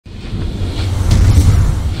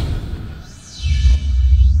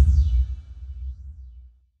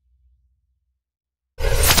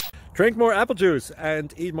Drink more apple juice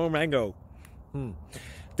and eat more mango.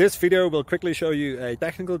 This video will quickly show you a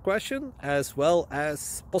technical question as well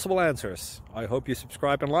as possible answers. I hope you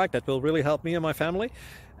subscribe and like, that will really help me and my family.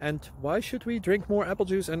 And why should we drink more apple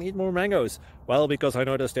juice and eat more mangoes? Well, because I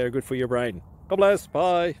noticed they're good for your brain. God bless,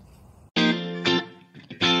 bye!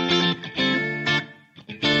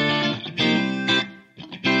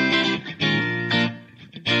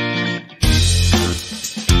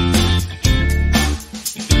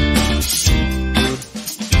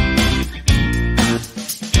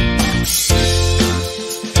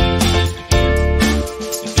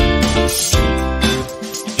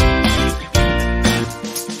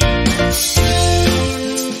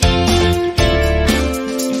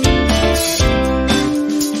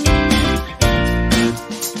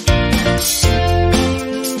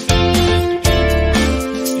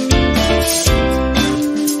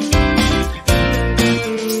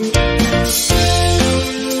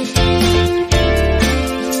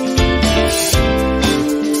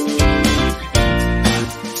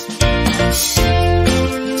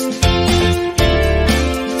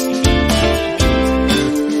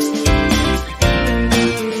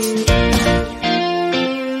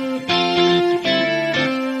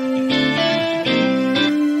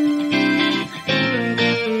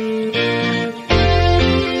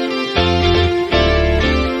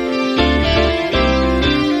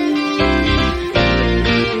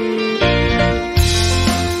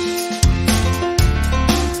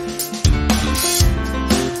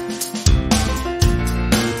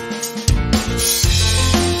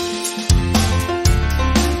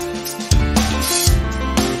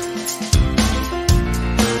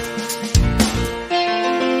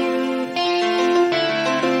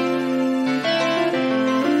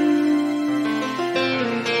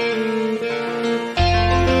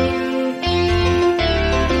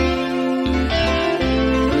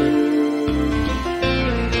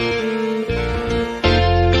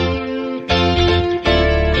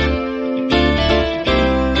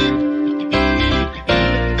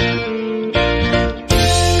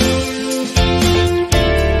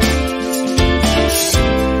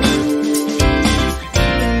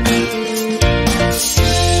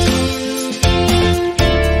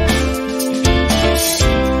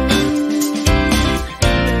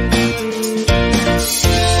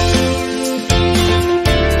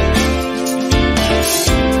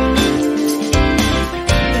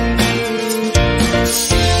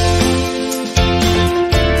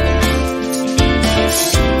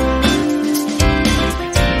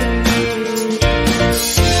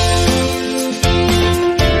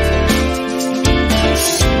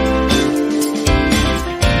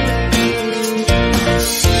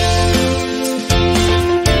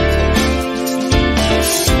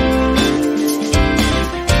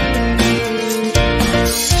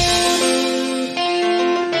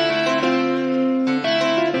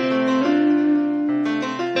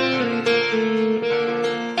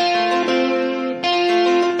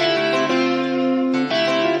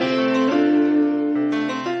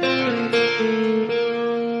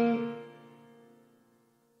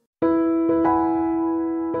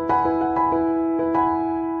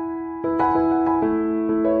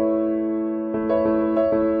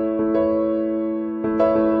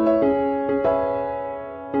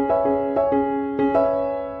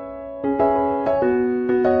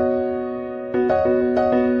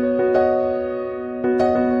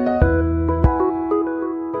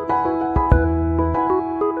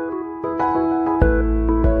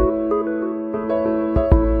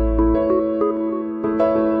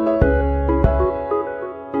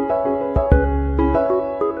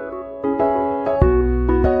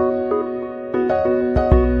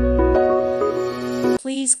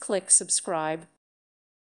 Please click subscribe.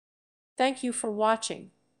 Thank you for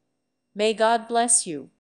watching. May God bless you.